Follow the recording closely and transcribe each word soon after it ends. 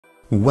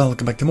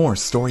Welcome back to more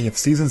Story of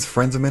Seasons,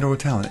 Friends of Mineral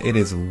Town. It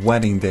is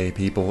wedding day,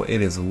 people.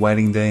 It is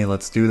wedding day.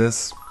 Let's do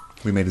this.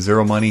 We made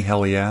zero money,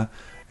 hell yeah.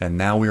 And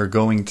now we are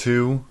going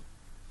to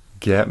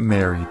get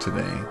married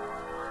today.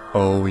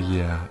 Oh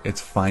yeah,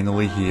 it's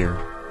finally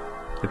here.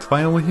 It's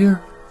finally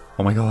here.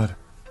 Oh my god.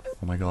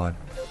 Oh my god.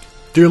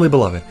 Dearly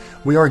beloved,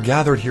 we are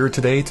gathered here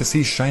today to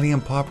see Shiny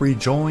and Poppery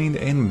joined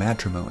in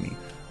matrimony.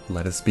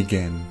 Let us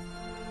begin.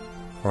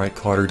 Alright,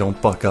 Carter,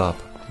 don't fuck up,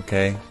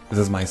 okay? This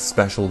is my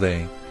special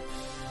day.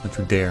 Don't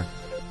you dare.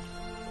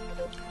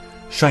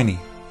 Shiny,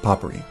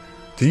 Poppery,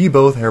 do ye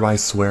both hereby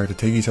swear to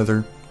take each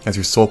other as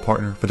your sole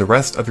partner for the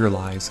rest of your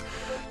lives,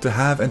 to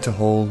have and to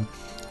hold,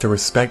 to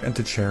respect and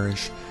to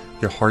cherish,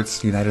 your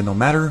hearts united no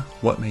matter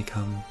what may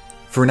come,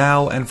 for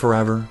now and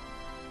forever?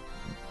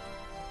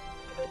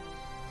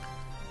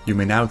 You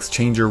may now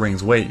exchange your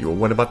rings. Wait,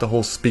 what about the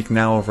whole speak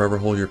now or forever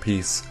hold your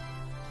peace?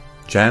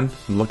 Jen,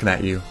 I'm looking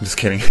at you. I'm just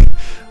kidding.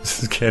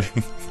 Just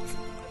kidding.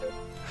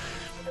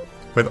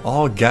 With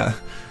all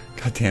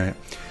God damn it.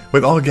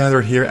 With all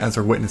gathered here as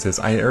our witnesses,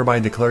 I hereby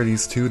declare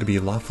these two to be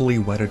lawfully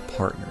wedded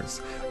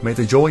partners. May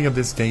the joy of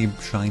this day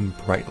shine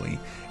brightly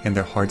in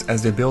their hearts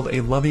as they build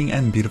a loving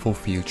and beautiful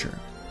future.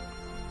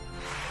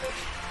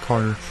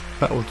 Carter,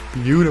 that was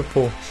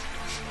beautiful.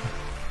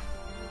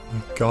 Oh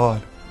my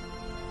god.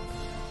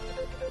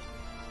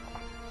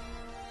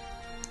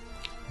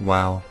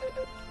 Wow.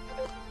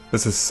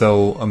 This is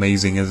so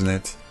amazing, isn't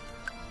it?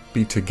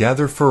 Be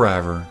together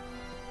forever.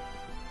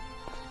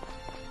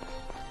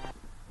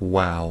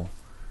 Wow.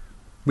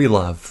 We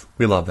love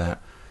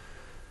that.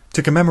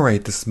 To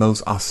commemorate this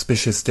most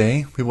auspicious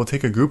day, we will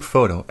take a group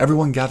photo.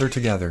 Everyone gather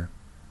together.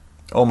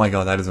 Oh my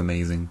god, that is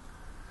amazing.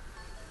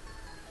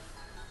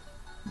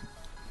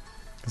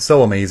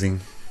 So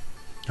amazing.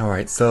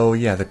 Alright, so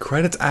yeah, the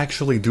credits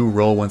actually do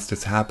roll once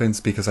this happens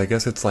because I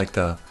guess it's like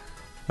the,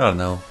 I don't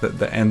know,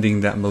 the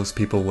ending that most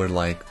people would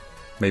like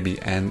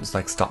maybe end,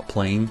 like stop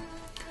playing.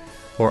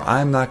 Or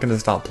I'm not going to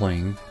stop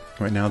playing.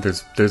 Right now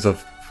there's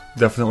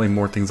definitely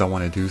more things I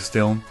want to do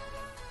still.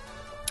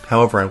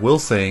 However, I will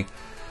say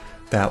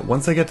that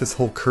once I get this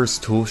whole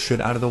cursed tool shit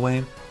out of the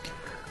way,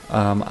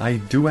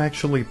 I do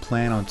actually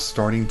plan on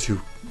starting to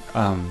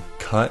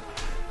cut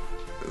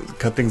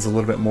things a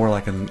little bit more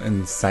like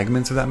in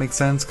segments, if that makes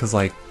sense. Because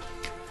like,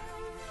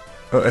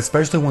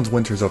 especially once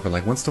winter's over,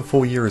 like once the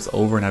full year is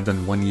over and I've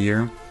done 1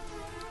 year,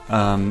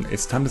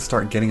 it's time to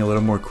start getting a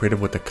little more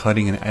creative with the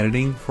cutting and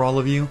editing for all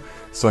of you,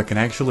 so I can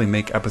actually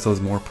make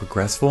episodes more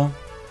progressful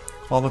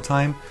all the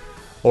time.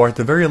 Or at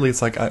the very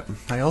least, like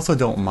I also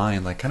don't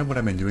mind, like kind of what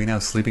I've been doing now,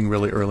 sleeping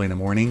really early in the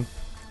morning.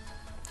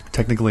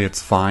 Technically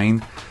it's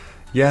fine.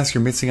 Yes,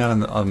 you're missing out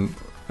on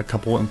a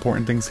couple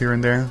important things here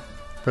and there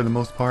for the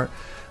most part,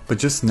 but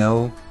just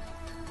know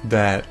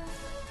that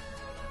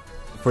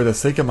for the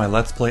sake of my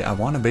Let's Play, I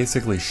want to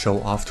basically show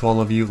off to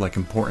all of you like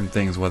important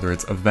things, whether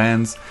it's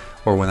events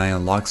or when I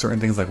unlock certain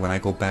things, like when I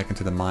go back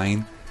into the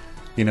mine,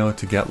 you know,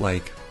 to get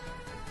like,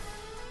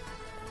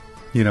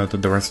 you know,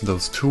 the rest of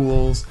those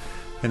tools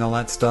and all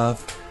that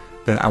stuff.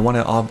 Then I want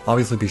to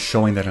obviously be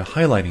showing that and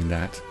highlighting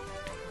that.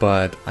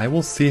 But I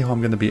will see how I'm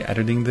going to be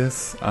editing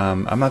this.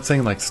 I'm not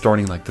saying like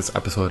starting like this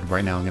episode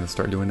right now I'm going to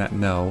start doing that,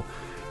 no.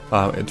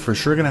 It's for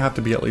sure going to have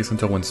to be at least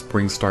until when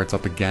spring starts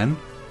up again.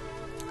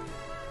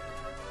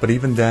 But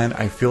even then,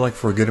 I feel like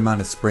for a good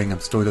amount of spring,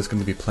 I'm still just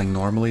going to be playing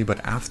normally.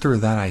 But after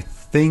that, I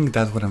think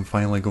that's when I'm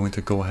finally going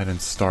to go ahead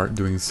and start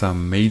doing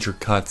some major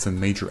cuts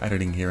and major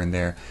editing here and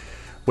there.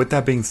 With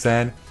that being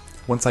said,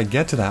 once I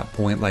get to that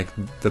point, like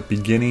the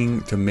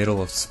beginning to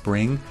middle of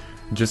spring,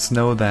 just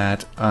know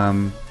that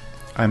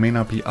I may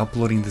not be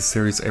uploading this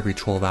series every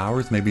 12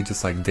 hours, maybe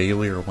just like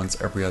daily or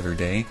once every other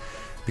day.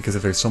 Because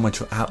if there's so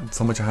much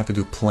I have to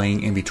do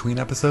playing in between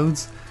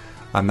episodes,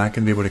 I'm not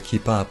going to be able to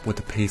keep up with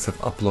the pace of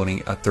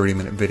uploading a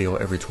 30-minute video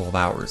every 12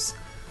 hours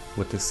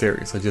with this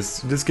series. So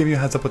just give you a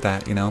heads up with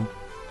that, you know?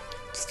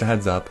 Just a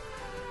heads up.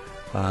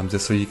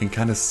 Just so you can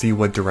kind of see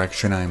what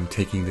direction I'm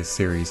taking this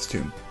series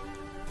to.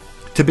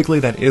 Typically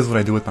that is what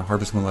I do with my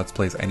Harvest Moon Let's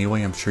Plays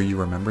anyway. I'm sure you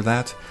remember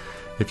that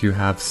if you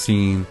have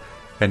seen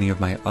any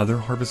of my other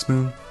Harvest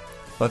Moon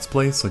Let's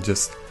Plays. So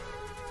just,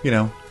 you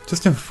know,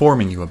 just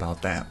informing you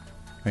about that,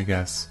 I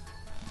guess.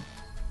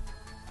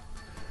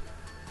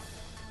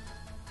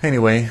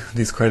 Anyway,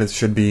 these credits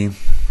should be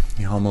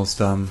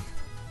almost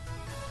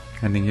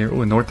ending here.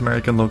 Ooh, North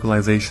American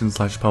localization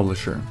 /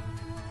 publisher.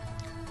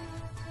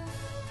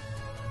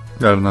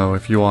 I don't know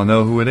if you all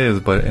know who it is,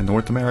 but in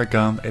North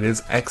America, it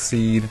is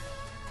Xseed.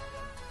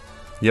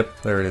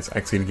 Yep, there it is,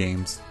 Xseed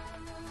Games.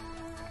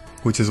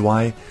 Which is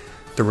why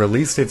the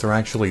release dates are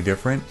actually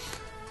different,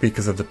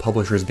 because of the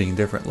publishers being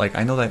different. Like,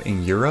 I know that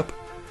in Europe,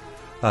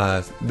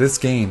 this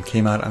game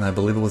came out on, I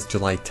believe it was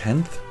July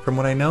 10th, from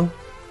what I know.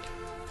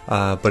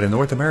 But in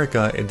North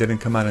America, it didn't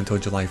come out until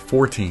July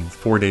 14th,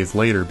 4 days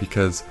later,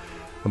 because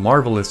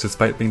Marvelous,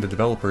 despite being the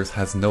developers,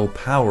 has no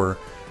power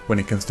when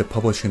it comes to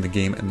publishing the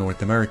game in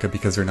North America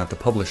because they're not the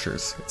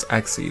publishers. It's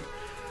Xseed.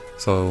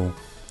 So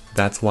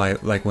that's why,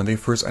 like, when they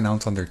first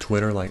announced on their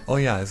Twitter, like, oh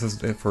yeah, this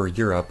is it for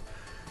Europe,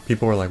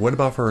 people were like, what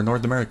about for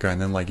North America?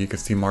 And then like you could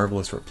see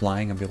Marvelous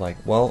replying and be like,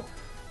 well,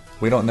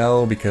 we don't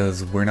know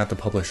because we're not the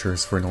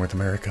publishers for North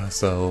America,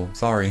 so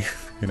sorry,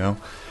 you know?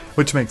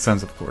 Which makes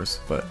sense, of course,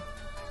 but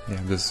yeah,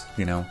 just,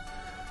 you know,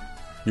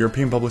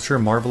 European publisher,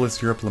 Marvelous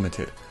Europe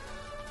Limited.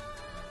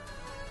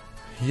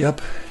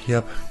 Yep.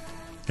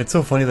 It's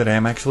so funny that I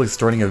am actually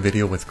starting a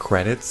video with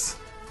credits.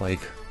 Like,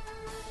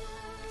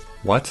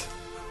 what?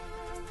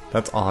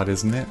 That's odd,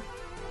 isn't it?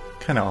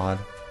 Kinda odd,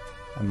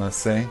 I must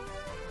say.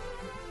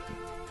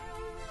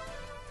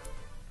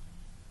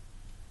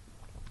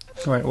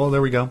 Alright, well,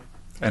 there we go.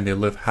 And they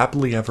live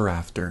happily ever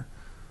after.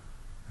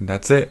 And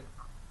that's it.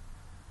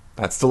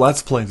 That's the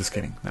Let's Play. Just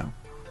kidding. No.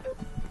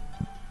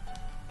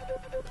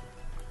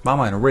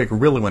 Mama and Rick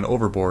really went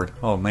overboard.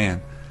 Oh,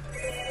 man.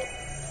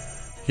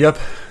 Yep.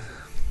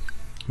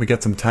 We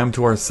get some time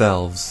to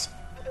ourselves.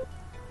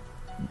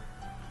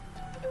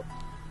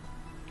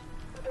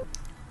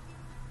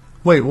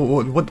 Wait,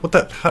 what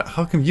the...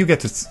 How come you get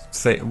to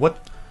say...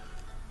 What?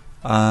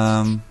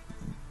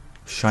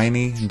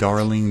 Shiny,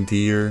 darling,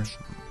 dear...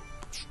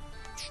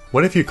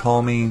 What if you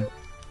call me...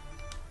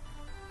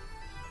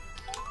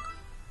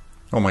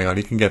 Oh my god,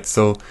 you can get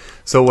so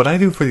what I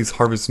do for these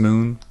Harvest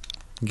Moon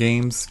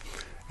games,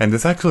 and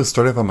this actually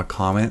started from a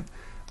comment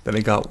that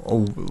I got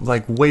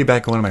like way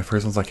back when one of my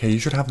first ones, like, hey, you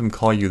should have them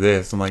call you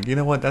this. I'm like, you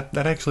know what, that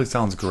actually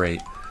sounds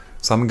great.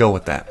 So I'm gonna go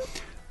with that.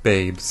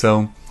 Babe.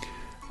 So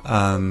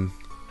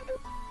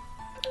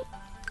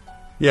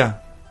yeah.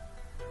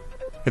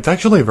 It's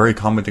actually a very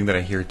common thing that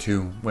I hear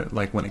too,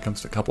 like when it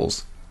comes to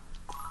couples.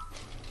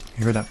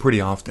 I hear that pretty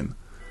often.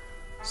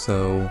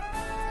 So,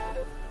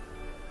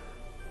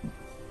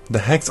 the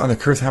hex on the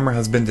curse hammer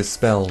has been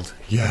dispelled.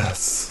 Yes!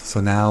 So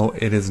now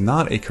it is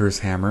not a curse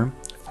hammer,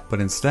 but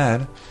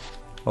instead...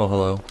 Oh,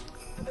 hello.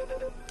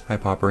 Hi,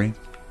 Poppery.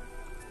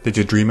 Did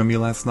you dream of me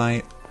last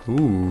night?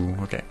 Ooh,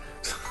 okay.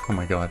 Oh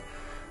my god.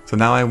 So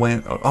now I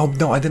went... Oh,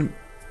 no, I didn't...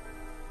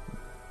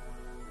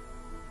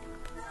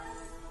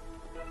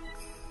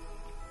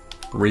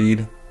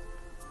 Read.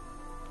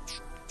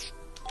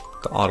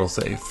 The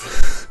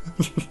autosave.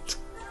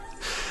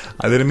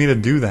 I didn't mean to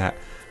do that.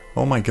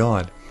 Oh my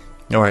god.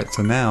 Alright,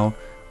 so now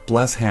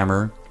Bless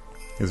Hammer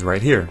is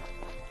right here.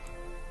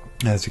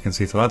 As you can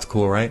see, so that's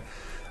cool, right?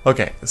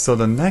 Okay, so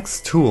the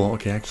next tool...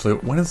 Okay, actually,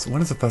 when is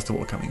the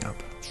festival coming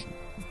up?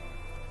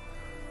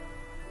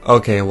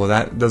 Okay, well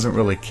that doesn't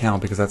really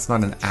count because that's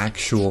not an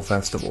actual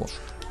festival.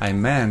 I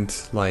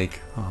meant,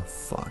 like... Oh,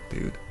 fuck,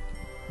 dude.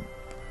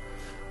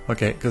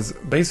 Okay, because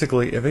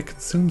basically, if it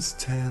consumes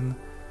 10...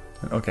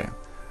 Okay.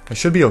 I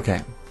should be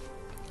okay.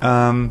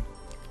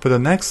 For the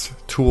next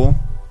tool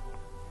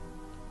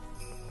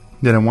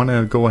that I want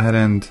to go ahead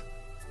and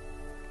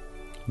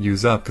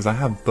use up, because I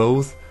have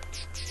both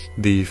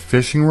the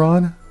fishing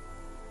rod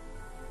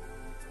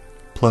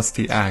plus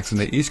the axe, and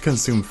they each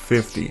consume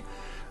 50.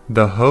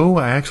 The hoe,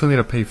 I actually need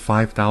to pay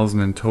 5,000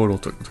 in total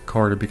to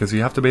Carter, because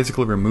you have to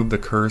basically remove the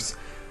curse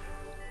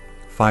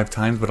 5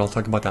 times, but I'll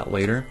talk about that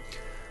later.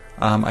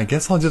 I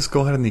guess I'll just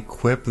go ahead and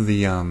equip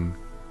the...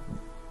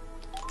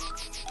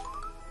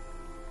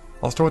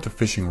 I'll start with the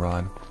fishing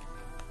rod.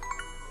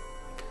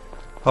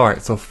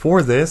 Alright, so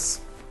for this,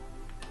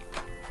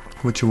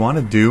 what you want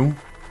to do...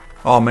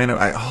 Oh man,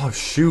 oh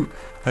shoot.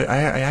 I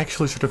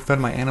actually should have fed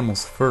my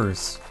animals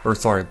first. Or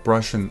sorry,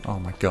 brush and... Oh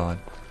my god.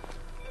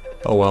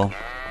 Oh well.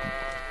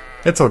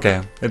 It's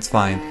okay. It's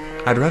fine.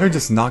 I'd rather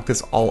just knock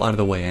this all out of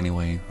the way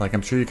anyway. Like,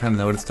 I'm sure you kind of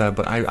noticed that,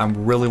 but I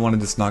really want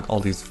to just knock all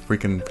these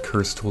freaking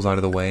curse tools out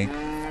of the way.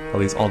 At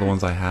least all the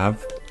ones I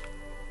have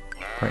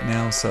right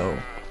now, so...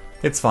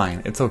 It's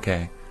fine. It's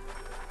okay.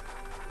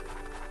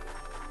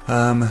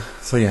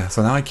 So yeah,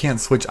 so now I can't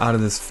switch out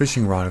of this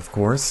fishing rod, of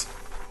course.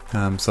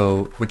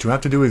 So what you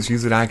have to do is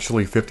use it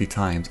actually 50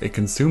 times. It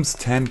consumes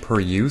 10 per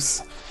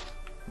use.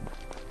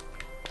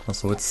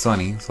 Also, it's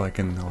sunny, so I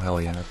can... Oh, hell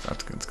yeah,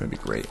 it's gonna be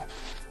great.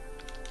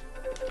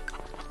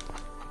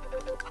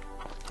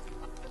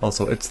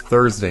 Also, it's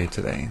Thursday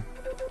today.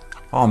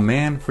 Oh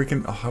man,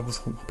 freaking... Oh, I was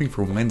hoping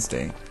for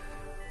Wednesday.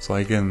 So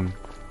I can,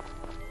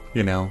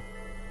 you know,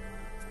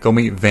 go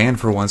meet Van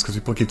for once, because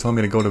people keep telling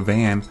me to go to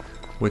Van.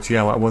 Which,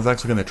 yeah, I was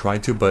actually going to try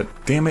to, but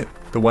damn it,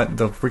 the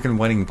freaking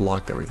wedding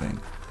blocked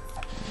everything.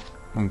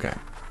 Okay.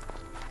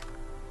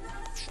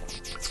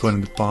 Let's go ahead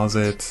and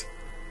deposit.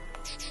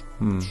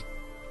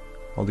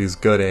 All these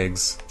good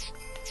eggs.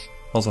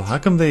 Also, how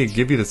come they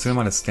give you the same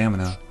amount of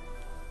stamina?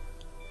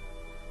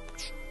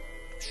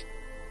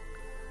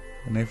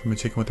 An egg from a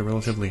chicken with a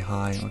relatively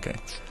high. Okay.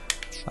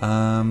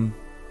 Yeah,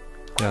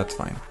 that's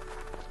fine.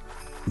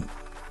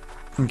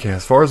 Okay,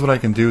 as far as what I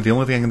can do, the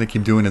only thing I'm going to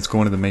keep doing is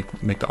going to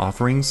make the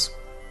offerings.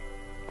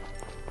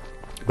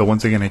 But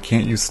once again, I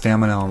can't use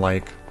stamina on,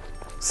 like,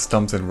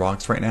 stumps and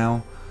rocks right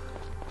now.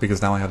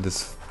 Because now I have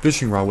this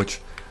fishing rod,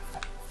 which...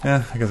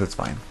 I guess it's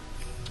fine.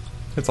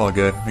 It's all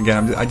good.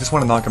 Again, I just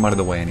want to knock him out of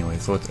the way anyway,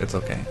 so it's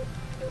okay.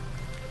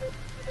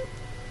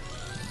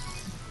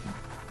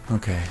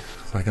 Okay,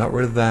 so I got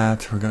rid of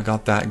that. We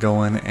got that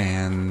going,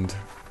 and...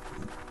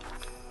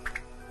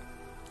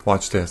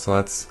 Watch this. So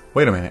let's...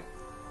 Wait a minute.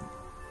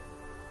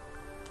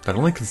 That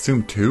only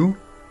consumed 2?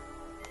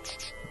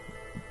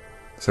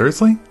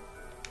 Seriously?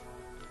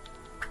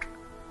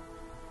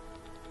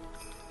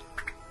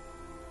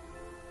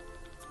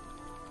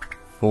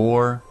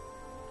 Four.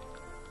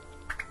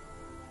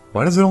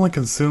 Why does it only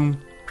consume?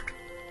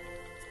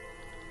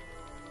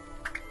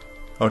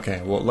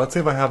 Okay, well, let's see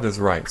if I have this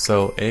right.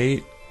 So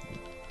 8,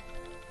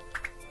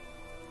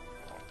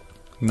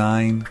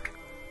 9,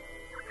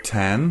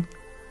 10.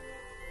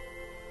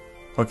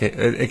 Okay,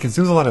 it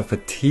consumes a lot of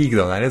fatigue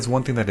though. That is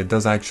one thing that it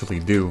does actually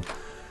do.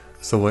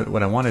 So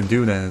what I want to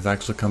do then is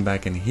actually come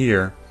back in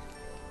here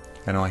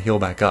and I'll heal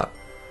back up.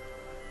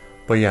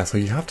 But yeah, so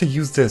you have to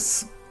use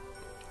this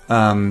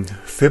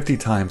 50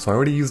 times. So I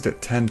already used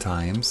it 10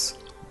 times.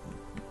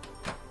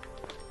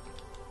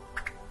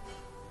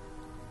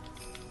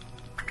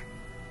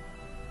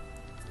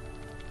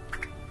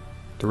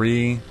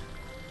 Three,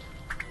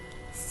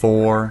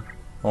 4.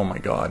 Oh my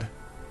god.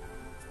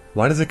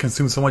 Why does it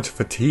consume so much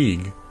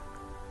fatigue?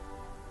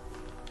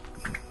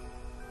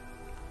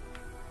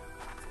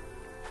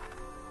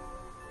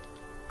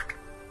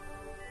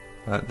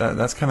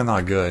 That's kind of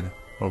not good.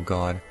 Oh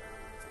god.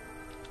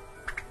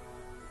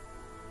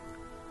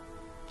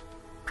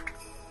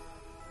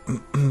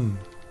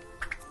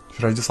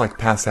 Should I just like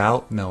pass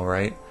out? No,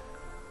 right?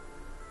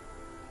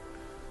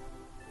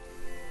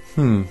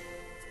 I'm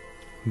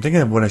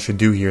thinking of what I should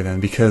do here then,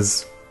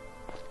 because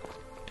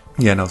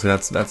yeah, no, so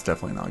that's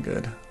definitely not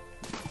good.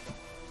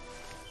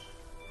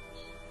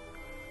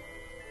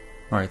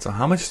 Alright, so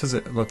how much does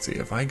it, let's see,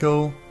 if I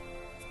go,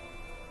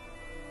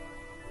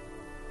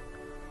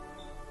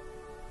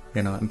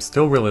 you know, I'm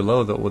still really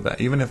low though with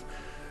that, even if,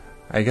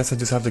 I guess I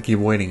just have to keep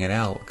waiting it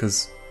out,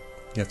 because,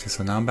 yeah,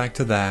 so now I'm back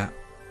to that.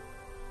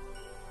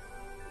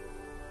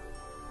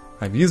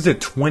 I've used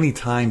it 20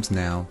 times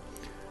now.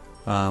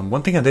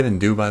 One thing I didn't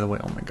do, by the way,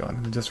 oh my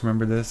god, I just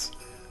remember this,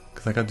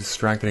 because I got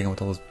distracted again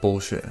with all this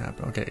bullshit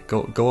happening. Okay,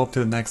 go up to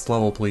the next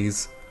level,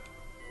 please.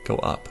 Go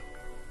up.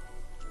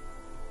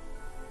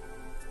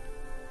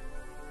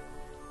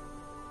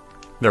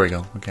 There we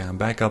go. Okay, I'm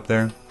back up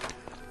there.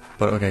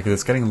 But okay, because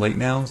it's getting late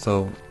now,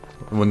 so...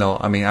 Well, no,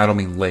 I mean, I don't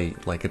mean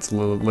late. Like, it's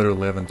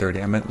literally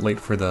 11:30. I meant late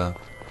for the...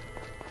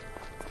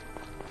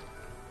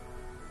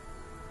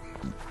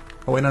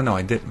 Oh, wait, no,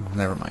 I didn't.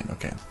 Never mind,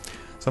 okay.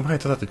 Somehow I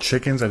told out the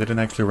chickens, I didn't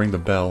actually ring the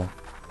bell.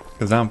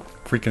 Because now I'm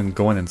freaking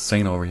going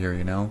insane over here,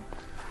 you know?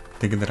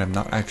 Thinking that I'm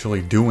not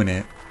actually doing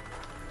it.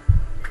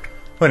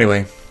 But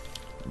anyway...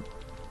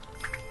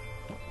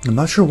 I'm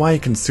not sure why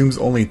it consumes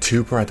only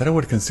 2 per. I thought it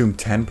would consume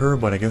 10 per,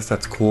 but I guess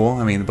that's cool.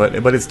 I mean, but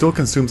it still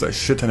consumes a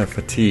shit ton of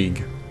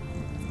fatigue.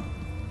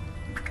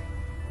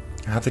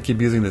 I have to keep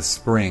using this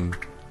spring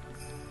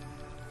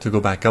to go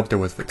back up there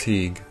with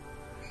fatigue.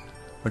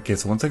 Okay,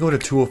 so once I go to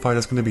 205,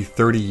 that's going to be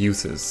 30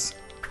 uses.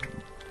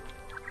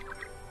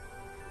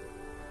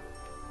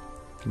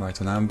 Alright,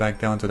 so now I'm back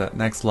down to that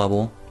next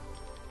level.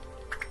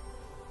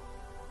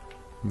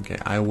 Okay,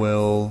 I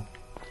will...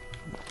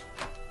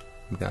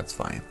 That's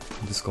fine.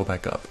 Just go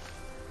back up.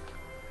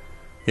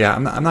 Yeah,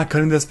 I'm not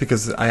cutting this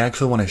because I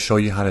actually want to show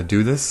you how to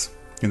do this.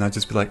 And not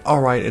just be like,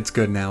 alright, it's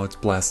good now, it's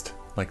blessed.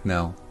 Like,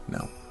 no.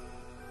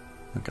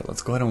 Okay,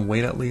 let's go ahead and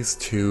wait at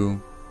least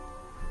 2.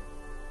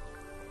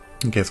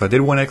 Okay, so I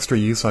did 1 extra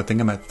use, so I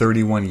think I'm at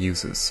 31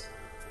 uses.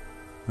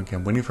 Okay,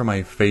 I'm waiting for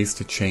my face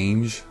to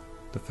change.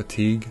 The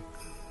fatigue.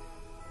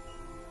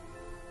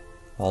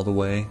 All the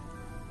way.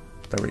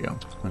 There we go.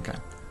 Okay.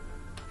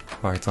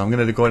 Alright, so I'm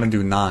going to go ahead and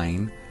do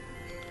 9.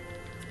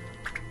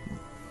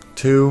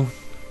 2,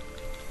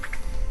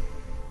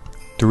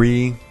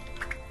 3,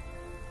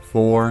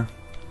 4,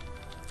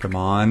 come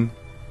on,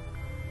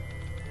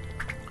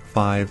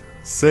 5,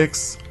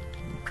 6,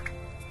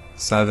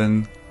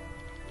 7,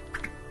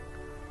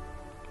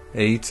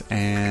 8,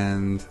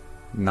 and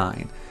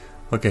 9.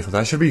 Okay, so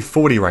that should be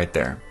 40 right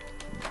there.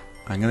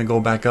 I'm gonna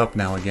go back up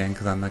now again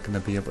because I'm not gonna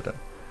be able to,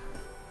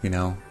 you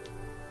know,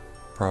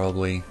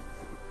 probably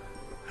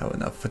have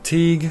enough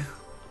fatigue.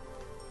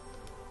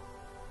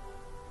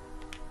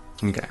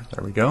 Okay,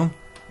 there we go.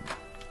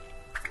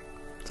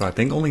 So I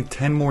think only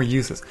 10 more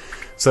uses.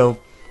 So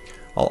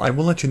I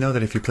will let you know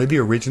that if you played the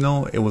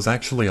original, it was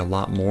actually a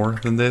lot more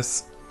than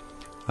this.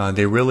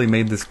 They really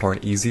made this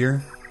part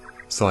easier.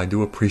 So I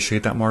do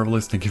appreciate that,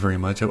 Marvelous. Thank you very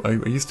much.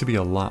 It used to be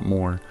a lot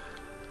more.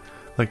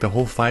 Like the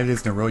whole 5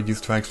 days in a row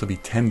used to actually be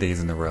 10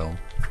 days in a row.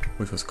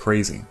 Which was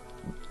crazy,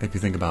 if you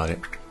think about it.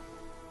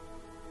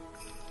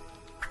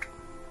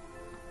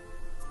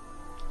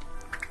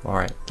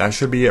 Alright, that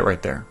should be it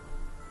right there.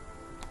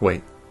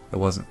 Wait, it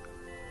wasn't.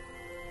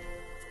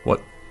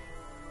 What?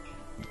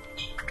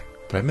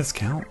 Did I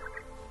miscount?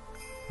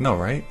 No,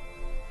 right?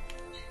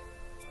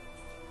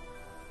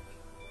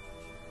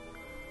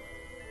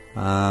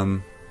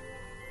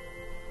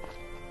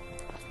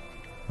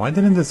 Why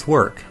didn't this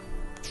work?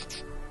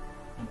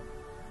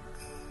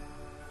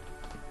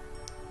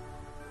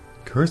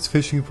 Cursed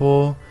fishing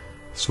pole.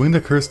 Swing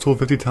the cursed tool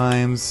 50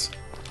 times.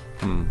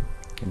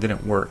 It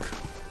didn't work.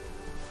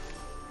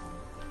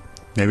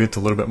 Maybe it's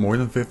a little bit more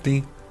than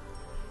 50?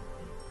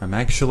 I'm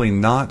actually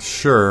not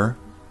sure.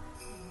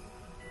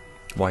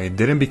 why it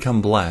didn't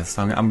become blessed.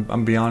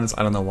 I'm be honest,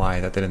 I don't know why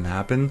that didn't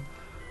happen.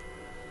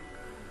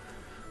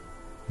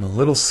 I'm a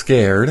little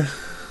scared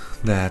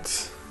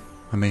that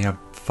I may have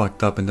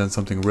fucked up and done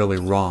something really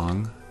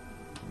wrong.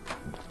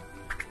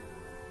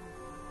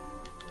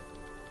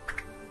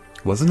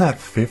 Wasn't that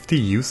 50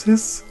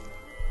 uses?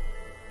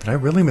 Did I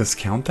really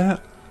miscount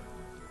that?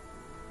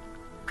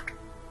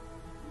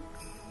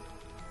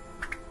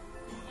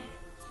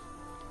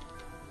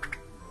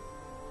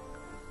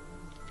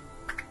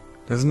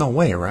 There's no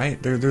way,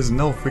 right? There's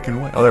no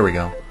freaking way. Oh, there we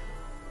go.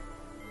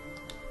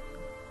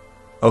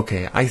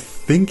 Okay, I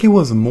think it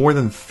was more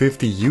than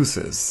 50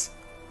 uses.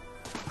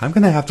 I'm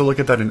gonna have to look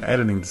at that in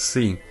editing to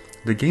see.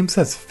 The game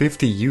says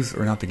 50 uses,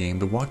 or not the game,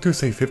 the walkthrough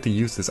say 50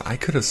 uses. I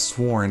could have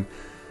sworn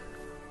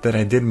that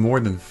I did more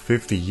than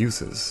 50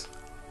 uses.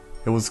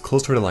 It was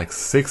closer to like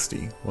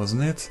 60,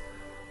 wasn't it?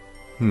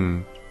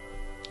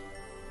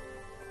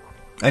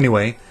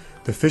 Anyway,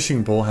 the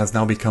fishing bowl has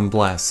now become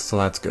blessed, so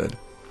that's good.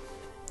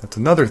 That's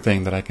another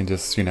thing that I can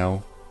just, you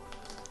know,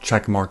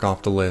 check mark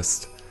off the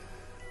list.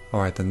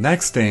 Alright, the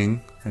next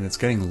thing, and it's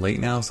getting late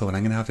now, so what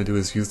I'm going to have to do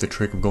is use the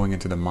trick of going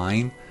into the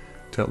mine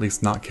to at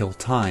least not kill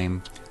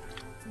time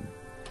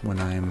when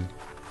I'm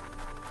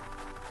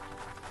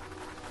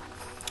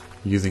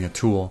using a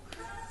tool.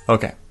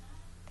 Okay.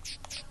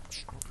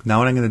 Now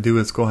what I'm going to do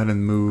is go ahead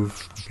and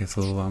move. Okay,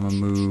 so I'm going to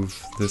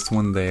move this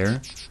one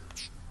there.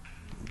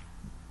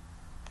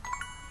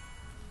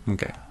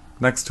 Okay,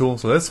 next tool.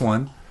 So this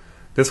one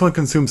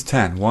consumes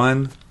 10.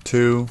 1,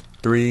 2,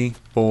 3,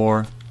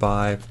 4,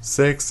 5,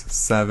 6,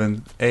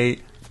 7,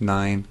 8,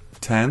 9,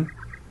 10.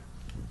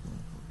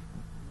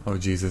 Oh,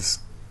 Jesus.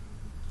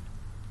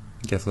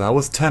 Okay, so that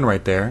was 10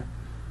 right there.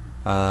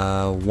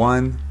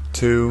 1,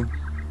 2,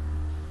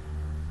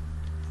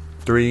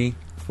 3,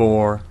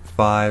 4,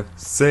 5,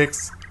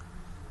 6.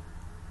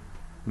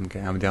 Okay,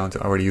 I'm down to,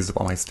 I already used up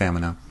all my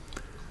stamina.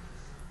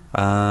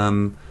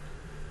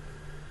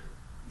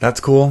 That's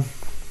cool.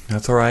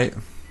 That's alright.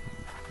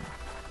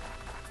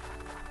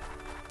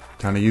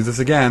 Time to use this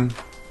again.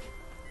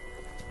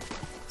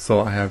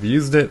 So I have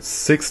used it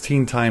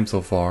 16 times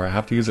so far. I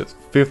have to use it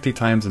 50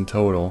 times in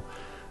total.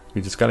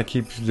 You just gotta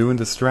keep doing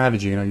the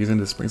strategy, you know, using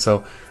the spring.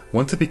 So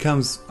once it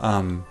becomes,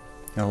 I'll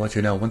let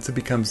you know, once it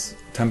becomes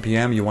 10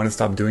 p.m. you want to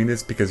stop doing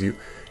this because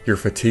your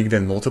fatigue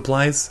then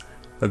multiplies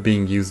of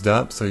being used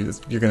up. So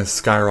you're gonna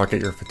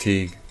skyrocket your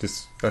fatigue.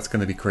 That's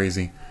gonna be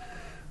crazy.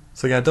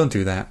 So yeah, don't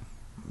do that.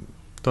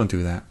 Don't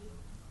do that.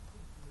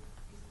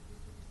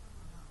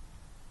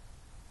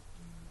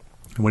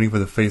 I'm waiting for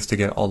the face to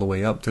get all the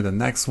way up to the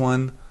next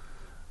one.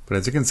 But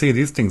as you can see,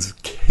 these things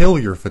kill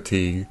your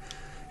fatigue.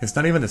 It's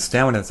not even the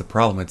stamina that's the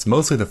problem. It's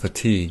mostly the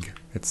fatigue,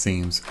 it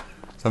seems.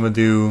 So I'm going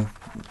to do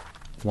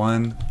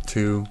 1,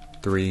 2,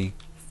 3,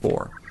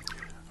 4.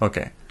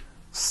 Okay.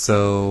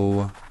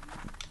 So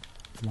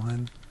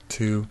 1,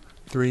 2,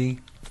 3,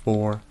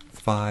 4,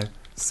 5,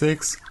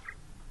 6.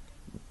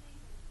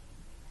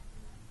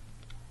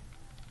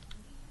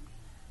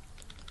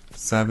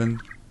 7.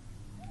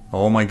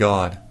 Oh my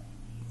god.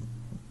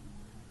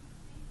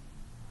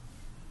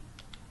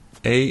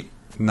 8,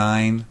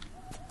 9,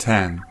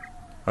 10.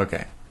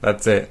 Okay,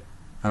 that's it.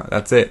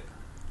 That's it.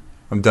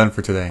 I'm done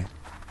for today.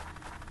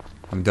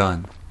 I'm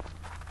done.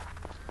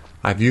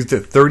 I've used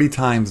it 30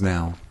 times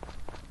now.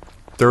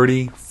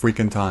 30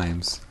 freaking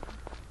times.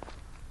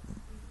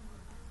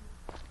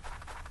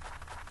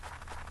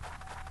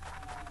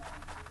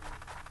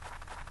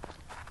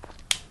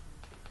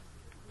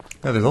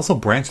 Yeah, there's also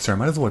branches here. I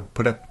might as well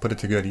put it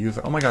to good use.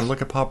 Oh my god,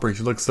 look at Poppery.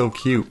 She looks so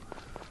cute.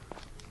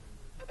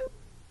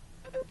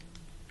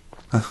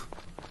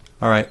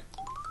 Alright.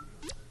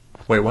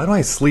 Wait, why do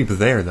I sleep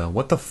there, though?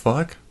 What the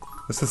fuck?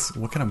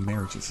 What kind of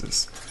marriage is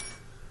this?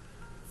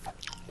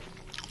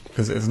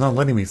 Because it's not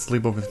letting me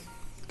sleep over...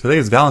 Today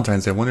is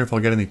Valentine's Day. I wonder if I'll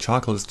get any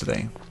chocolates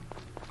today.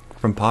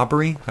 From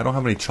Poppery? I don't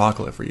have any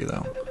chocolate for you,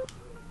 though.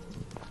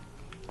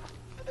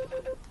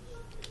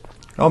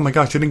 Oh my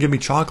gosh, you didn't give me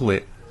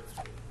chocolate.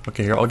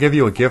 Okay, here, I'll give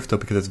you a gift, though,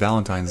 because it's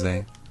Valentine's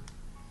Day.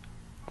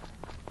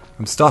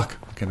 I'm stuck.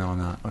 Okay, no, I'm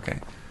not. Okay.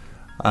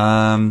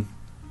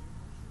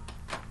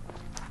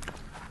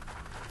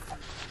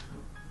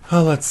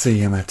 Oh, let's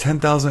see. I'm at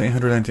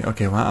 10,819.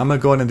 Okay, well, I'm gonna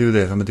go ahead and do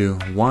this. I'm gonna do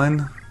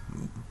 1.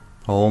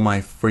 Oh my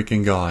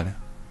freaking god.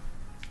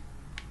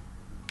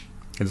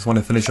 I just want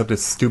to finish up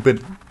this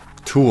stupid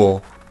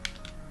tool.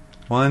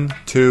 1,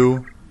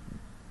 2,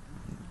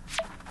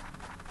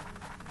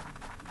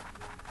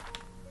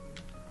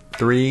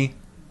 3,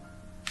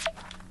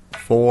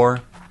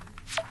 4,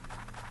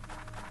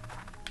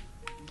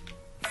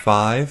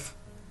 5,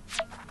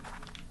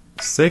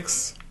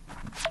 6,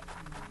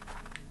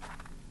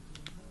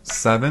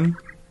 7.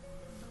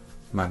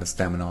 I'm out of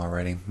stamina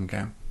already.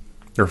 Okay.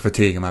 Or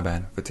fatigue, my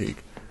bad. Fatigue.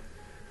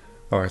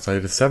 Alright, so I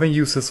did 7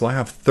 uses, so I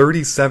have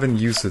 37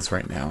 uses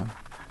right now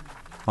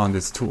on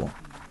this tool.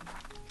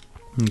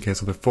 Okay,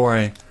 so before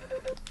I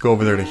go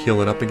over there to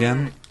heal it up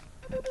again,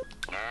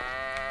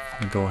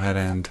 I'll go ahead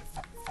and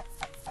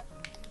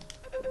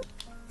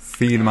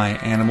feed my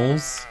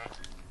animals.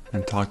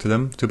 and talk to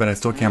them. Too bad I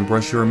still can't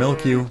brush you or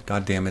milk you.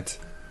 God damn it.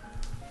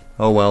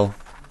 Oh well,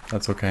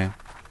 that's okay.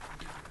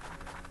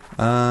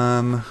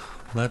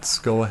 Let's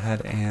go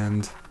ahead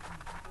and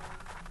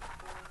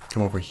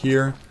come over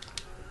here.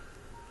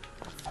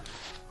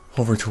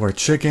 Over to our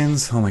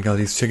chickens. Oh my god,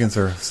 these chickens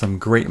are some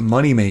great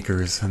money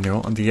makers, and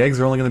the eggs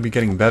are only going to be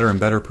getting better and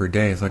better per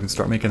day, so I can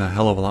start making a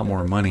hell of a lot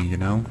more money, you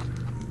know?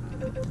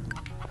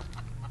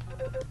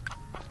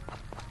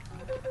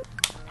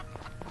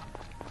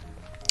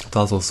 It's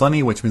also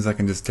sunny, which means I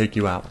can just take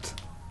you out.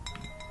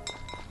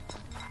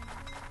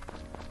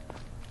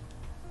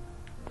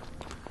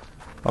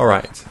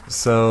 Alright,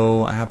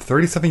 so I have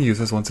 37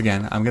 uses once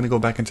again. I'm going to go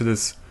back into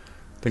this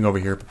thing over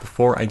here, but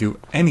before I do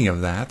any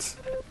of that...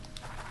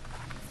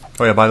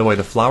 Oh yeah, by the way,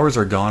 the flowers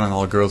are gone on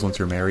all girls once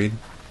you're married.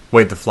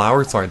 Wait, the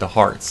flowers? Sorry, the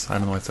hearts. I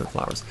don't know why I said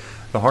flowers.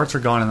 The hearts are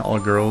gone on all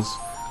girls.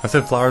 I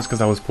said flowers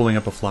because I was pulling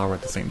up a flower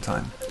at the same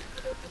time.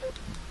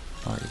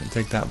 Alright, you can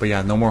take that. But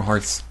yeah, no more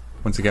hearts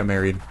once you get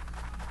married.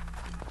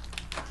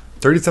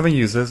 37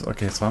 uses.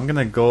 Okay, so I'm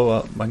gonna go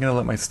up. I'm gonna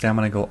let my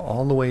stamina go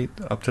all the way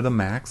up to the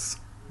max.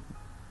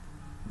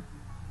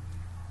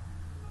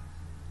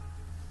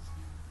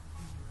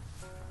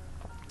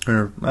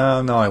 Or,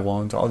 no, I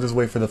won't. I'll just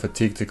wait for the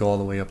fatigue to go all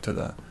the way up to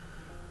the,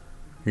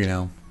 you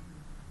know,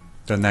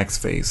 the next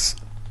phase.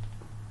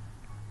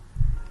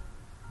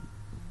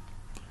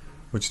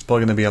 Which is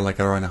probably going to be at like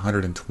around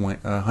 120,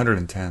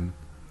 110.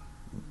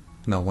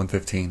 No,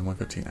 115.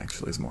 115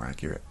 actually is more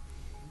accurate.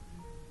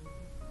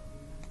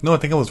 No, I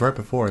think I was right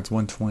before. It's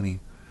 120.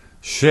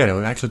 Shit,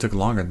 it actually took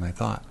longer than I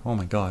thought. Oh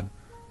my god.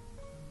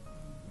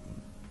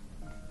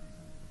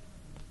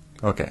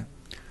 Okay.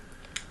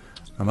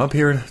 I'm up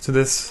here to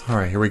this.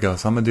 Alright, here we go.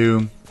 So I'm going to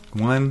do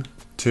 1,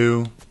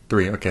 2,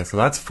 3. Okay, so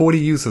that's 40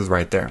 uses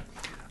right there.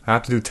 I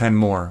have to do 10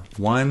 more.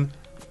 1,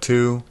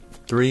 2,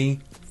 3,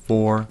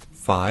 4,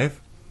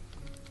 5,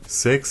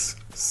 6,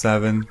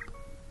 7,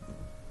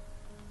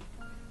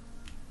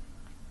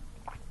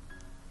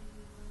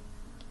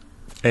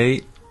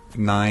 8,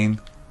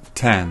 9,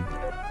 10.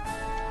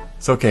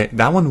 So okay,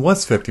 that one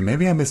was 50.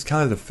 Maybe I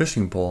miscounted the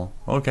fishing pole.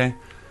 Okay.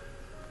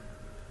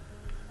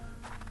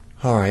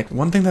 Alright,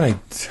 one thing that I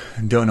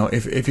don't know,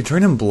 if you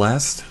turn in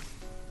blessed,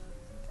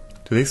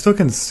 do they still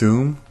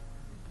consume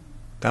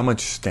that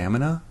much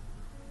stamina?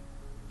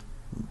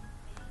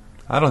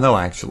 I don't know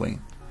actually.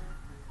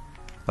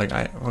 Like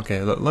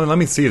okay, let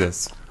me see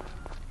this.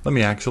 Let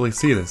me actually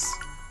see this.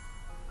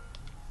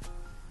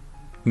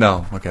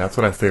 No, okay, that's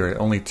what I figured,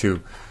 only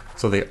 2.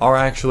 So they are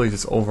actually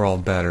just overall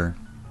better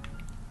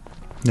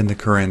than the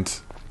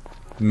current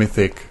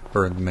mythic,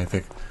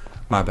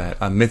 my bad,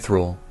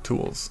 mithril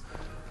tools.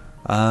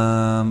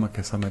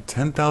 Okay, so I'm at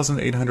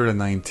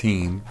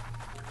 10,819.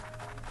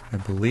 I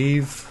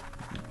believe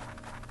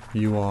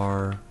you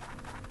are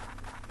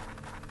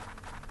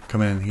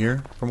coming in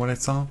here from what I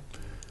saw.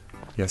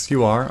 Yes,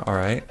 you are.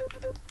 Alright.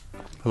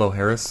 Hello,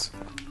 Harris.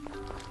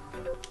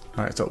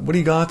 Alright, so what do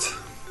you got?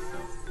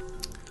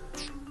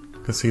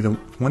 Because see, the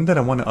one that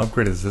I want to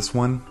upgrade is this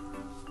one.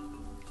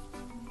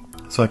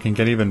 So I can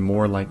get even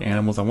more, like,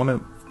 animals. I want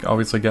to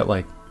obviously get,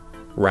 like,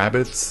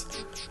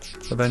 rabbits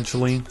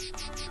eventually.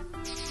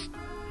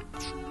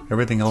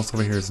 Everything else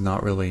over here is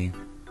not really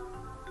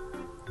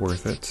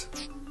worth it.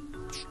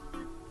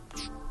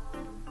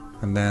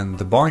 And then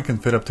the barn can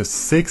fit up to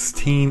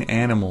 16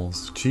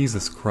 animals.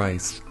 Jesus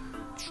Christ.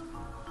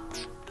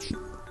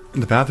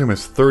 The bathroom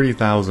is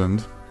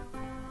 30,000.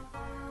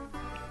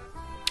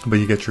 But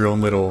you get your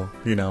own little,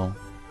 you know,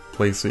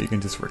 place so you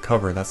can just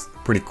recover. That's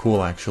pretty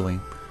cool,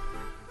 actually.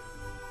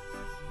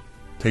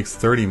 Takes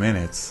 30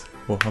 minutes.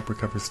 Will help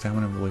recover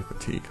stamina and relieve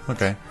fatigue.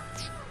 Okay.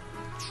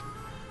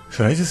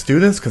 Should I just do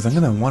this? Because I'm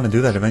going to want to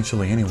do that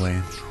eventually anyway.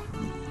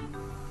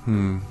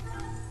 You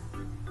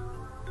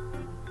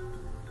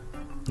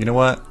know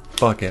what?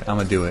 Fuck it. I'm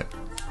going to do it.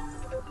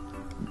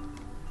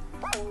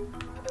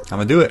 I'm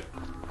going to do it.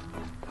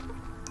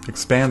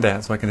 Expand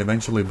that so I can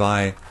eventually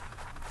buy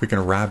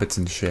freaking rabbits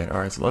and shit.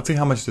 Alright, so let's see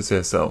how much this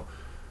is. So,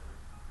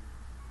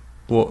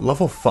 well,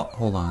 level 5...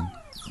 Hold on.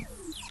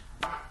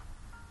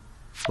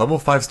 Level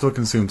 5 still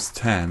consumes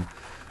 10.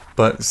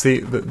 But see,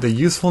 the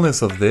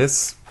usefulness of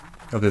this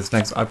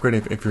next upgrade,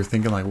 if you're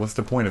thinking like, what's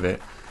the point of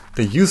it?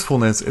 The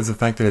usefulness is the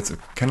fact that it's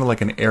kind of like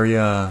an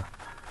area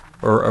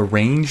or a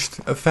ranged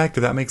effect,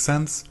 if that makes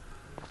sense.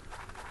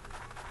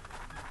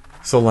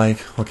 So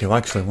like, okay, well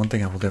actually one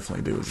thing I will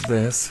definitely do is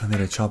this. I need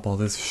to chop all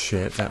this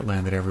shit that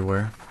landed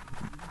everywhere.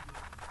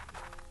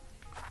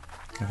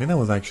 I think that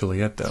was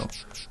actually it though.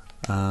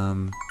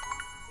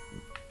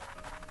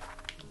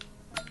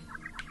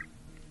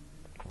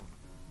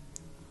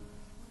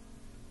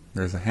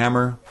 There's a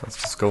hammer.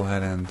 Let's just go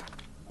ahead and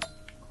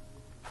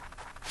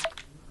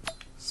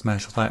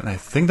smash that, and I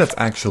think that's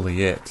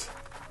actually it.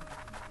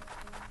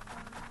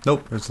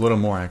 Nope, there's a little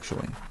more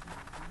actually.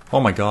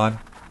 Oh my god.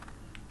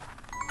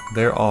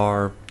 There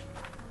are...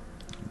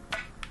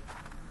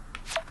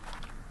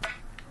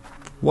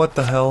 What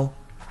the hell?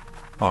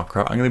 Oh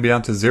crap, I'm gonna be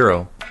down to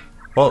 0.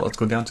 Well, let's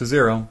go down to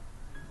 0.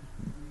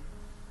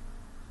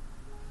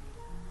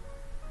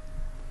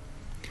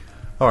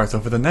 Alright,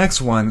 so for the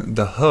next one,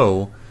 the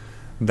hoe,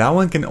 that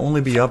one can only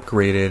be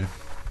upgraded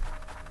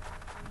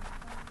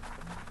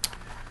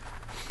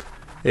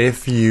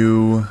if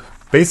you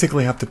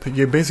basically have to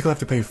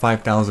pay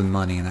 5,000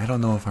 money, and I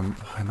don't know if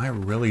am I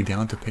really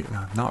down to pay?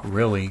 No, not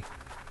really.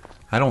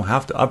 I don't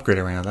have to upgrade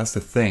it right now. That's the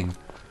thing.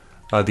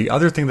 The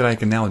other thing that I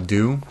can now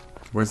do,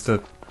 where's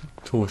the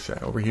tool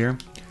shed? Over here.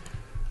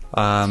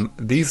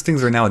 These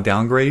things are now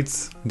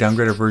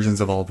downgraded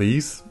versions of all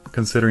these,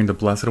 considering the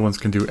blessed ones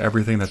can do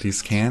everything that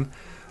these can.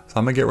 So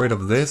I'm gonna get rid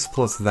of this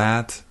plus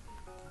that,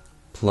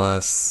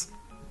 plus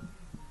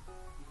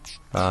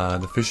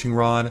the fishing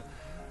rod,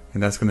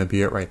 and that's gonna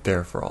be it right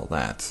there for all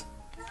that.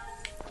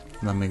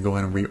 Let me go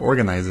ahead and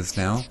reorganize this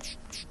now.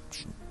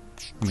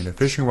 I mean, the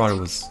fishing rod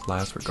was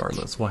last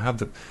regardless. We'll have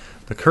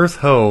the cursed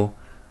hoe.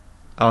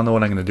 I don't know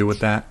what I'm gonna do with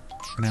that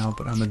for now,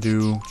 but I'm gonna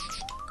do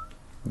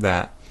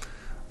that.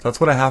 So that's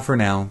what I have for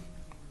now.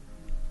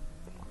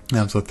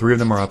 So 3 of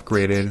them are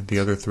upgraded. The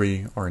other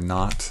 3 are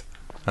not.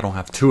 I don't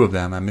have 2 of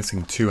them. I'm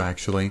missing 2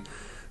 actually.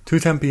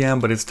 2:10 p.m.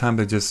 But it's time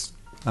to just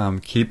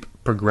keep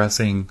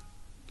progressing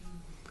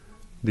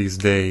these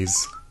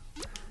days,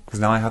 because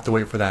now I have to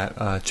wait for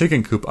that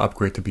chicken coop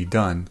upgrade to be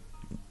done.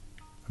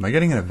 Am I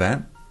getting an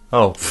event?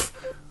 Oh,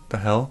 the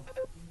hell?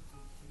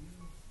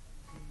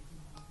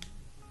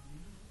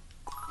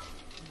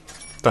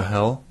 The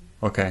hell?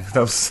 Okay, that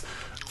was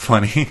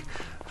funny.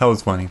 That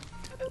was funny.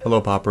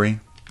 Hello, Poppery.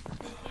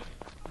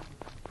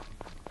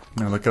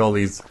 Now look at all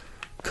these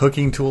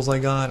cooking tools I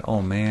got.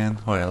 Oh man.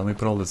 Oh yeah, let me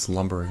put all this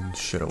lumber and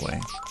shit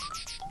away.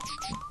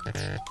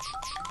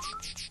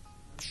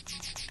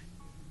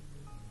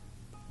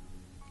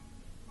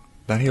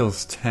 That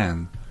heals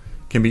 10.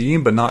 Can be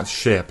eaten but not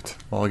shipped.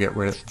 Well, I'll get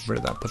rid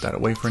of that. Put that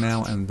away for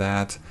now. And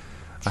that.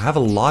 I have a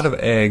lot of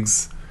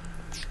eggs.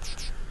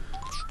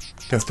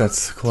 Guess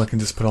that's cool. I can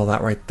just put all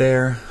that right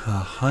there.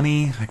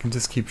 Honey. I can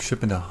just keep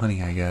shipping the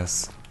honey, I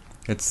guess.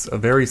 It's a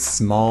very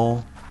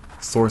small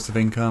source of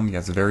income. Yeah,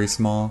 it's very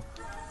small.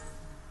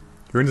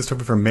 You're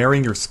indestructible for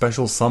marrying your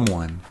special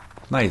someone.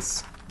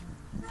 Nice.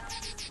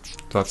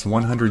 So that's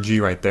 100 G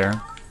right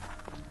there.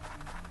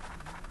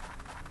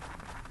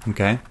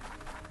 Okay.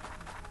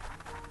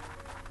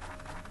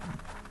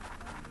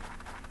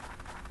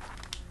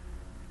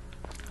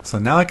 So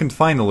now I can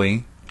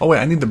finally... Oh wait,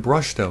 I need the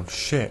brush though.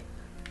 Shit.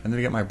 I need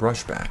to get my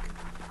brush back.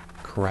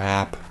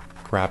 Crap.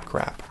 Crap,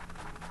 crap.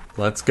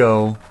 Let's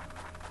go.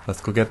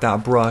 Let's go get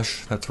that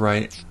brush. That's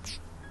right.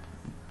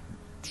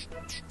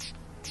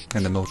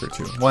 And the milker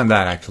too. Well, and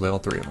that actually, all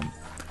 3 of them.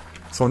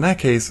 So in that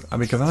case,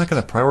 because I'm not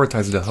going to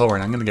prioritize the hoe,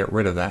 and I'm going to get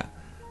rid of that.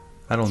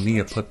 I don't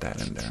need to put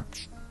that in there.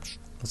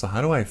 So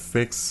how do I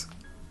fix...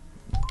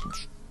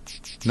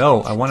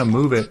 No, I want to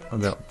move it.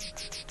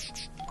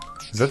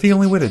 Is that the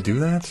only way to do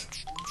that?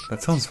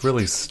 That sounds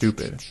really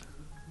stupid.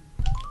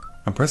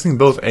 I'm pressing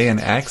both A and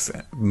X,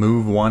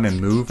 move 1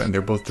 and move, and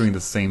they're both doing the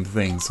same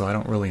thing, so I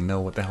don't really know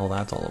what the hell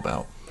that's all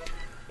about.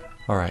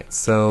 Alright,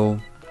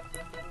 so...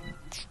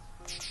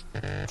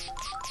 and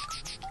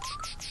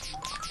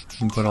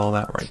put all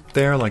that right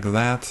there, like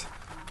that.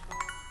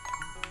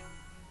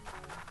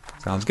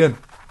 Sounds good.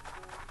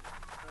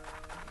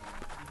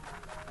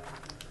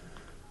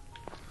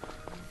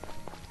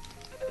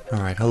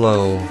 Alright,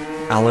 hello,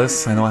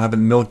 Alice. I know I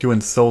haven't milked you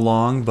in so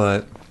long,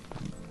 but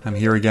I'm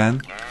here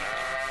again.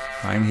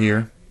 I'm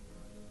here.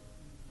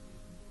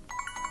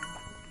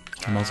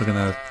 I'm also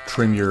gonna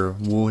trim your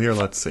wool here,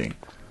 let's see.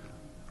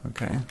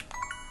 Okay.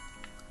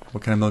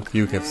 What kind of milk do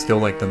you give? Still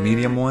like the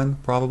medium one,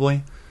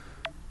 probably?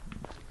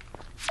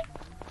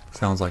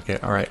 Sounds like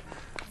it. Alright.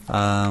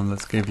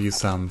 Let's give you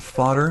some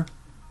fodder.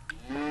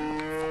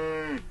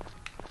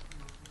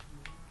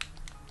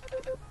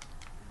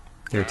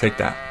 Here, take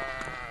that.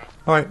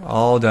 Alright,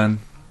 all done.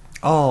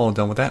 All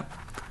done with that.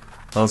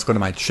 Well, let's go to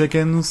my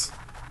chickens.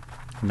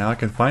 Now I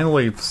can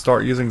finally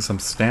start using some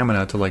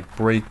stamina to like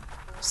break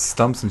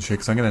stumps and shit,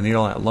 because I'm going to need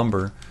all that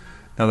lumber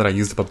now that I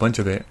used up a bunch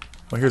of it.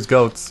 Well, here's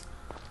goats.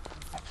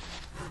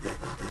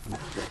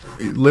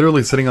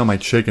 Literally sitting on my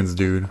chickens,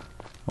 dude.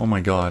 Oh my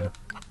god.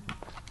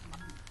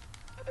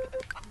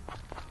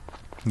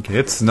 Okay,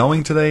 it's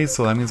snowing today,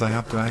 so that means I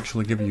have to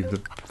actually give you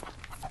the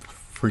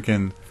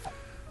freaking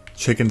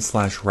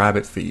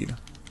chicken/rabbit feed.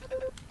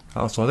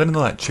 Oh, so I didn't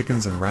know that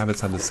chickens and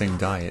rabbits had the same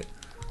diet.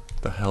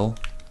 The hell?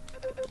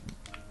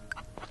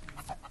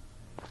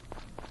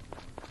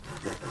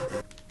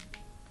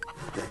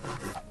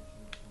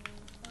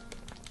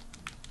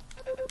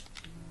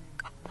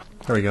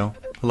 There we go.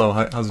 Hello,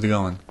 how's it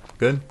going?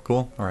 Good?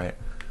 Cool? Alright.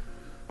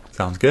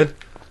 Sounds good.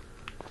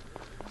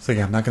 So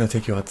yeah, I'm not gonna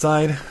take you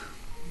outside.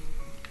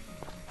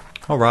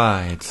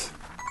 Alright.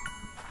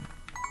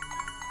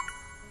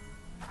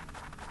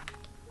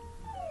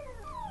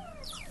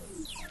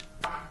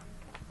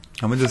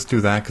 I'm gonna just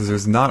do that because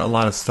there's not a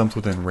lot of stumps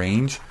within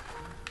range.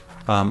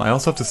 I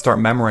also have to start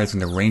memorizing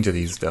the range of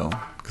these though,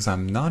 because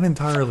I'm not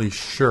entirely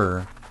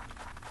sure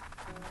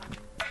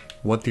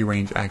what the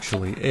range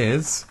actually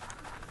is.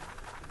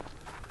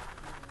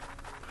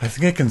 I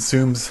think it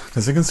consumes...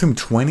 Does it consume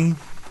 20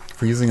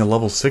 for using a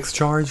level 6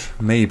 charge?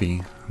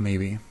 Maybe.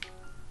 Maybe.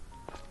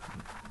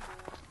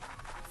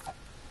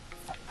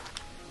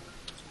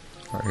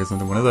 Alright, here's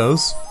another one of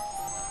those.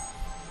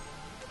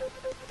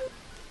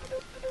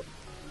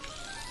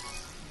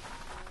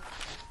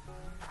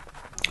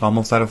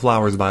 Almost out of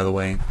flowers, by the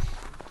way.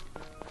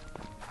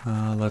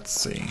 Let's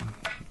see.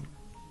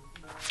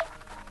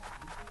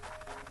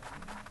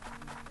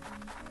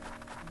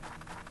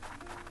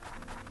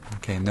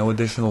 Okay, no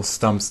additional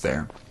stumps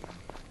there.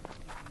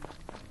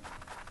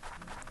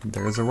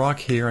 There's a rock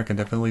here. I can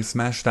definitely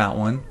smash that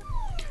one.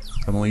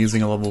 I'm only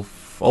using a level...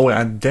 Oh,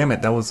 wait, damn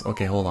it. That was...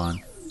 Okay, hold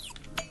on.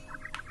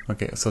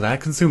 Okay, so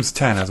that consumes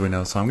 10, as we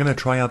know. So I'm going to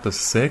try out the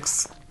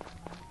 6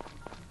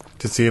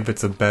 to see if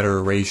it's a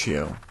better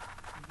ratio.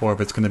 Or if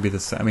it's going to be the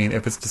same. I mean,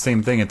 if it's the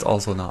same thing, it's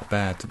also not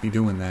bad to be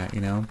doing that, you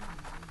know?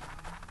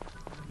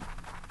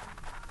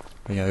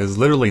 But yeah, there's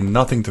literally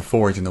nothing to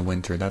forage in the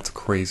winter. That's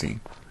crazy.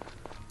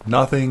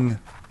 Nothing.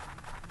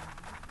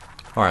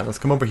 Alright, let's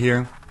come over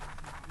here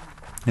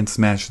and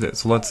smash this.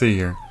 So let's see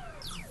here.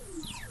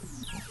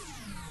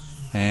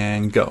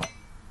 And go.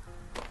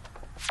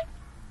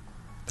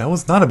 That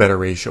was not a better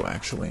ratio,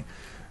 actually.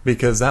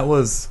 Because that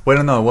was...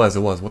 Wait, no, it was.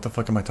 What the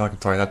fuck am I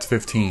talking? Sorry, that's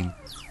 15.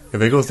 If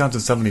it goes down to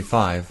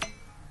 75...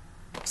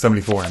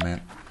 74, I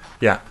meant.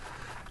 Yeah,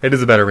 it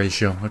is a better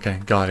ratio. Okay,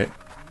 got it.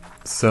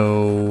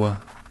 So,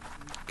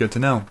 good to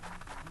know.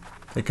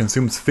 It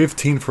consumes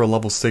 15 for a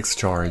level 6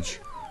 charge.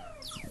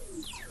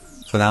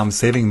 So now I'm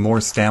saving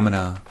more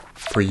stamina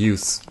per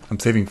use. I'm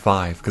saving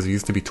 5, because it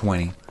used to be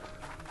 20.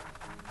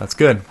 That's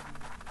good.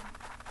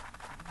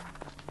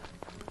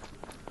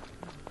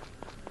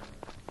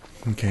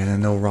 Okay,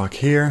 then no rock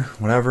here.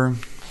 Whatever.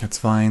 That's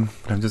fine.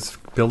 But I'm just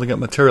building up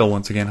material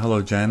once again.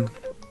 Hello, Jen.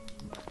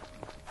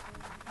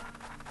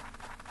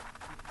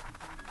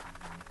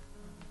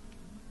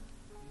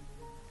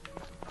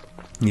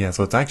 Yeah,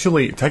 so it's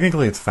actually,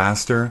 technically it's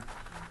faster.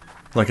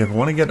 Like, if I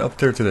want to get up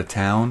there to the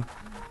town,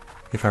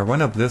 if I run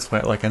up this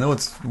way, like, I know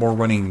it's more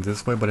running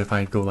this way, but if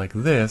I go like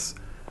this,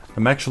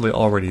 I'm actually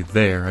already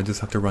there. I just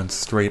have to run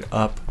straight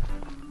up.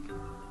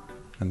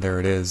 And there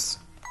it is.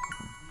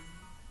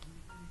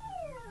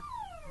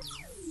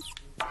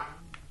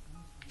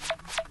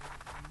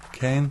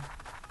 Okay.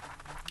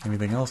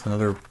 Anything else?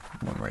 Another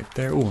one right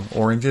there. Ooh,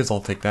 oranges,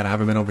 I'll take that. I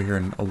haven't been over here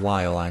in a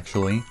while,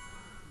 actually.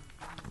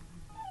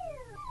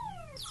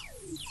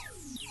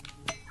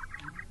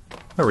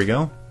 There we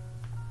go.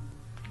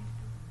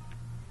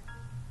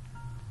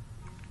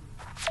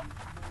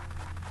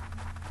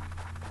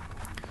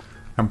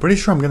 I'm pretty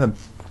sure I'm gonna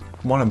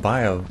want to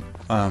buy a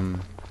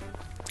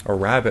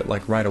rabbit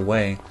like right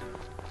away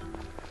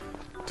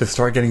to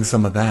start getting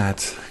some of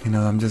that. You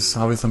know, I'm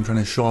trying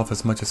to show off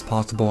as much as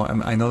possible.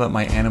 I know that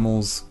my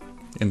animals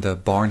in the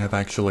barn have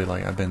actually,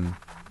 like, I've been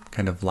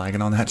kind of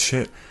lagging on that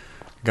shit.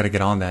 Gotta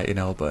get on that, you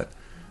know, but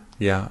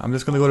yeah, I'm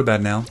just gonna go to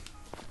bed now.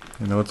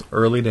 I know it's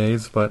early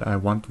days, but I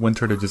want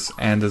winter to just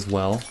end as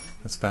well,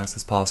 as fast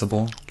as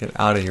possible. Get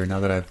out of here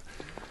now that I've...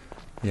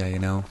 Yeah, you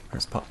know,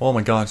 there's... Oh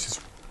my god, she's...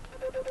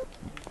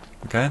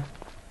 Okay.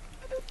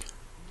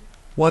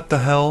 What the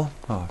hell?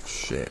 Oh,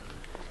 shit.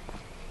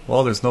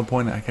 Well, there's no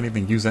point, I can't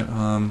even use it.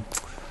 Well,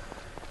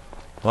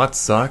 that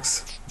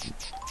sucks.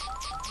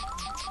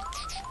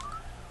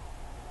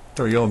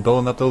 There we go,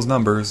 building up those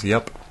numbers,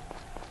 yep.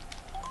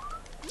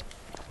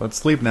 Let's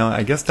sleep now.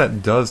 I guess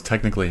that does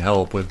technically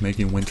help with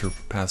making winter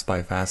pass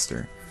by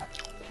faster.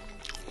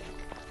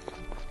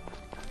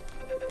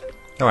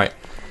 Alright,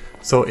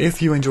 so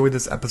if you enjoyed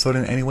this episode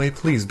in any way,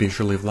 please be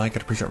sure to leave a like.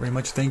 I'd appreciate it very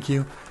much. Thank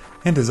you.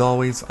 And as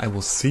always, I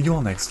will see you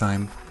all next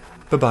time.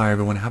 Bye-bye,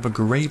 everyone. Have a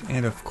great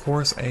and, of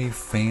course, a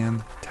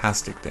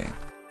fantastic day.